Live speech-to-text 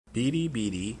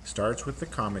BDBD starts with the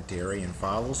commentary and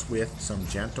follows with some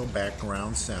gentle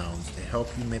background sounds to help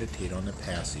you meditate on the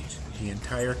passage. The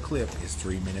entire clip is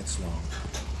 3 minutes long.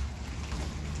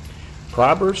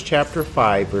 Proverbs chapter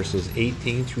 5 verses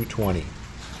 18 through 20.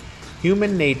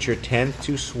 Human nature tends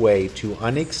to sway to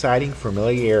unexciting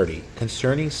familiarity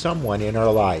concerning someone in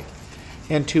our life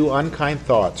and to unkind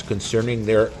thoughts concerning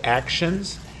their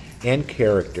actions and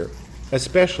character,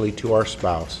 especially to our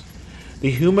spouse. The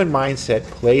human mindset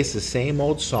plays the same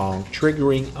old song,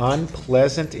 triggering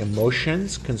unpleasant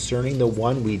emotions concerning the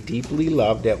one we deeply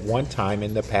loved at one time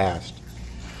in the past.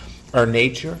 Our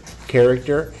nature,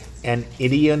 character, and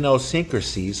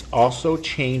idiosyncrasies also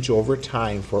change over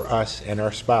time for us and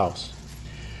our spouse.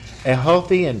 A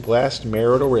healthy and blessed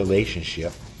marital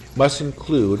relationship must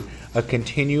include a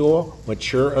continual,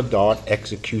 mature adult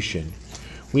execution.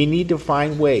 We need to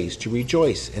find ways to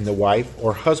rejoice in the wife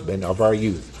or husband of our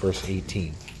youth, verse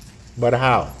 18. But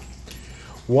how?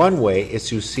 One way is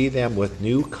to see them with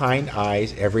new kind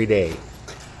eyes every day.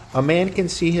 A man can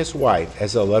see his wife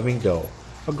as a loving doe,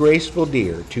 a graceful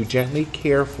deer to gently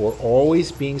care for,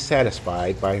 always being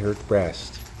satisfied by her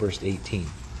breast, verse 18.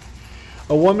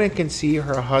 A woman can see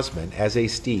her husband as a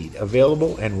steed,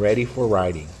 available and ready for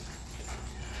riding.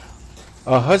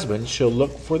 A husband should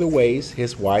look for the ways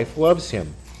his wife loves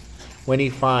him. When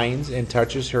he finds and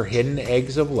touches her hidden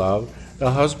eggs of love, the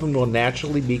husband will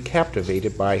naturally be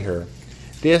captivated by her.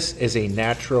 This is a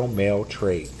natural male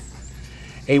trait.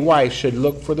 A wife should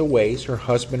look for the ways her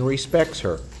husband respects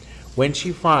her. When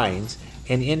she finds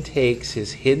and intakes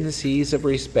his hidden seeds of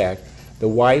respect, the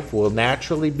wife will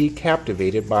naturally be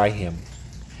captivated by him.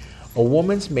 A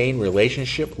woman's main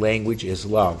relationship language is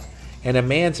love, and a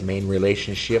man's main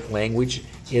relationship language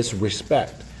is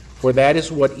respect, for that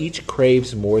is what each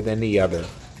craves more than the other.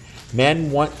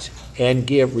 Men want and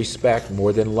give respect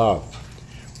more than love.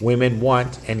 Women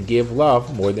want and give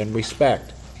love more than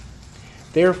respect.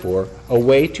 Therefore, a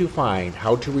way to find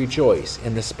how to rejoice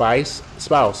in the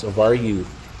spouse of our youth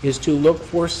is to look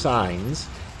for signs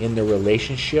in the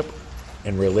relationship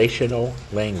and relational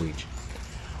language.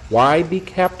 Why be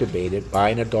captivated by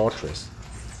an adulteress?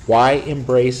 Why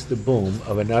embrace the boom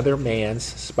of another man's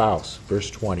spouse? Verse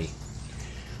 20.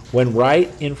 When right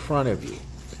in front of you,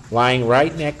 lying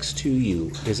right next to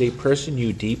you, is a person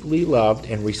you deeply loved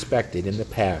and respected in the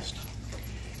past,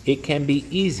 it can be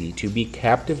easy to be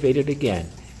captivated again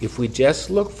if we just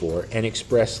look for and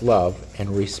express love and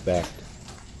respect.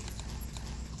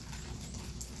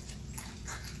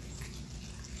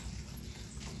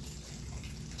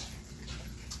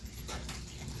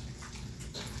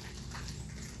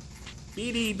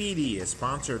 BDBD is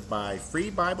sponsored by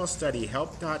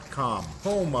FreeBibleStudyHelp.com,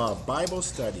 home of Bible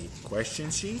study, question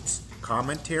sheets,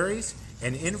 commentaries,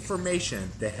 and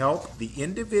information to help the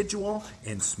individual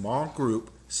and small group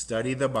study the Bible.